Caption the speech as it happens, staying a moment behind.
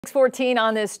6:14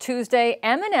 on this Tuesday.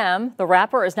 Eminem, the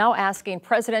rapper, is now asking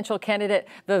presidential candidate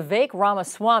Vivek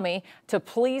Ramaswamy to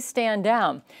please stand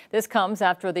down. This comes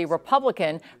after the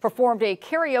Republican performed a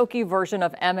karaoke version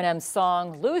of Eminem's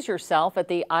song Lose Yourself at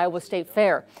the Iowa State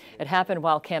Fair. It happened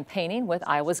while campaigning with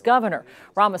Iowa's governor.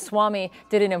 Ramaswamy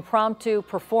did an impromptu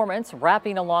performance,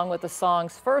 rapping along with the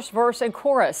song's first verse and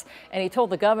chorus, and he told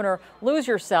the governor Lose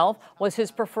Yourself was his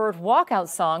preferred walkout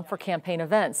song for campaign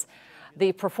events.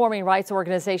 The performing rights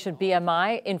organization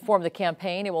BMI informed the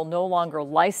campaign it will no longer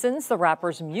license the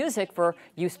rapper's music for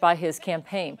use by his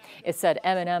campaign. It said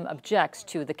Eminem objects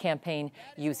to the campaign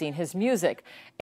using his music.